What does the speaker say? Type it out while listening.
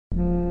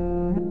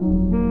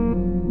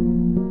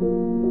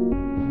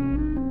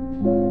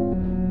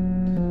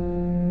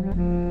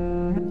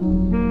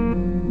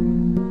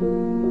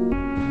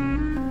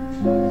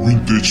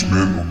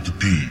VintageMan on the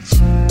beat.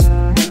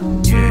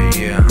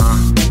 Yeah,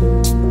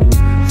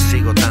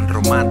 Sigo tan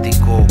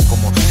romántico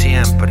como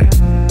siempre.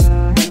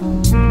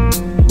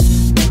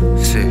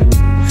 Sí.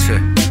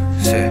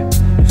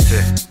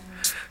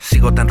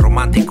 Sigo tan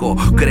romántico,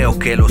 creo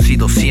que lo he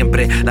sido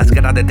siempre. Las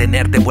ganas de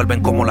tenerte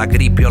vuelven como la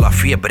gripe o la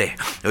fiebre.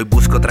 Hoy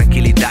busco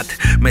tranquilidad,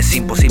 me es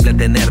imposible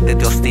tenerte.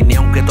 Te obstine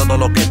aunque todo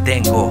lo que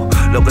tengo.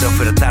 Logré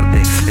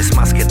ofertarte, es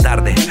más que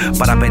tarde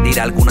para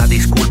pedir alguna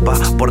disculpa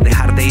por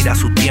dejarte ir a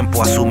su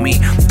tiempo. Asumí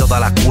toda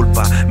la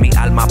culpa, mi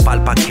alma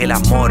palpa que el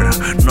amor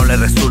no le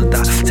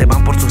resulta. Se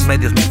van por sus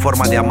medios mi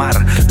forma de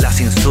amar,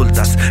 las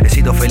insultas. He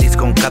sido feliz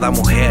con cada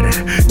mujer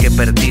que he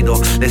perdido.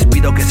 Les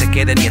pido que se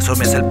queden y eso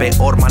me es el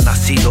peor mal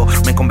nacido.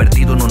 Me he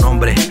convertido en un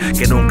hombre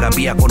que nunca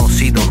había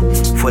conocido.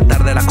 Fue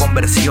tarde la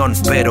conversión,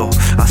 pero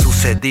ha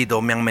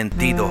sucedido. Me han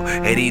mentido,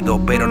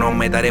 herido, pero no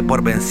me daré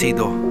por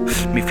vencido.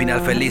 Mi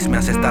final feliz me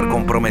hace estar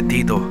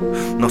comprometido.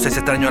 No sé si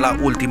extraño a la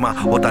última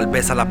o tal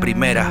vez a la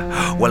primera,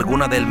 o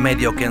alguna del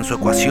medio que en su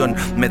ecuación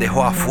me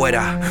dejó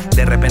afuera.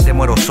 De repente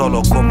muero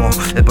solo como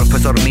el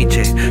profesor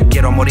Nietzsche.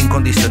 Quiero amor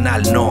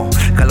incondicional, no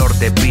calor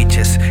de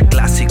biches.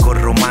 Clásico,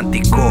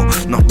 romántico,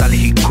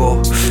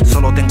 nostálgico.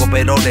 Solo tengo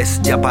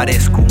peroles, ya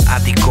parezco un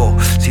ático.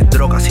 Sin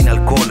drogas, sin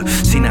alcohol,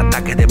 sin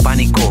ataques de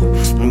pánico.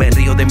 Me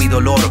río de mi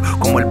dolor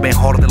como el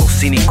mejor de los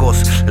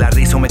cínicos. La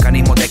risa un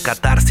mecanismo de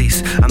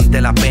catarsis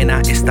ante la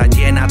pena. Está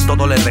llena,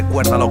 todo le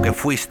recuerda lo que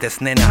fuiste,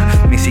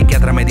 nena. Mi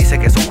psiquiatra me dice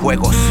que son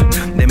juegos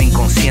de mi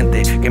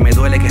inconsciente, que me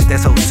duele que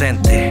estés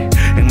ausente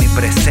en mi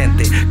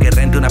presente, que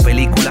rente una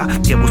película,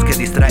 que busque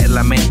distraer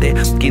la mente,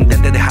 que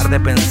intente dejar de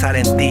pensar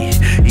en ti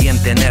y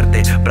en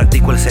tenerte.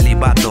 Practico el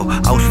celibato,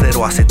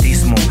 austero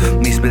ascetismo.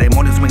 Mis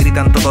demonios me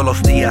gritan todos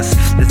los días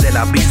desde el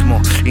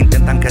abismo.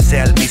 Intentan que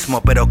sea el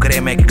mismo, pero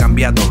créeme que he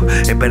cambiado.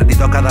 He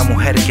perdido a cada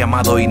mujer que he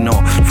amado y no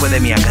fue de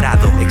mi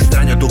agrado.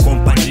 Extraño tu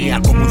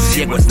compañía como un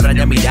ciego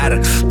extraña mirar.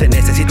 Te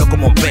necesito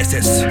como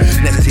peces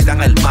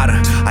necesitan el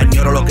mar.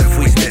 Añoro lo que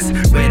fuiste,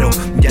 pero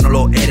ya no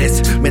lo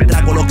eres. Me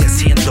trago lo que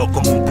siento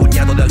como un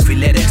puñado de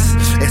alfileres.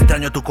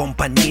 Extraño tu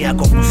compañía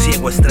como un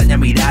ciego extraña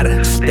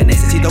mirar. Te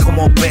necesito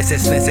como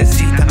peces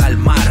necesitan al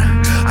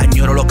mar.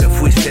 Añoro lo que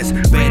fuiste,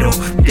 pero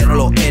ya no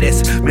lo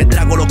eres. Me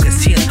trago lo que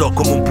siento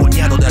como un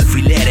puñado de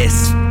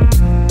alfileres.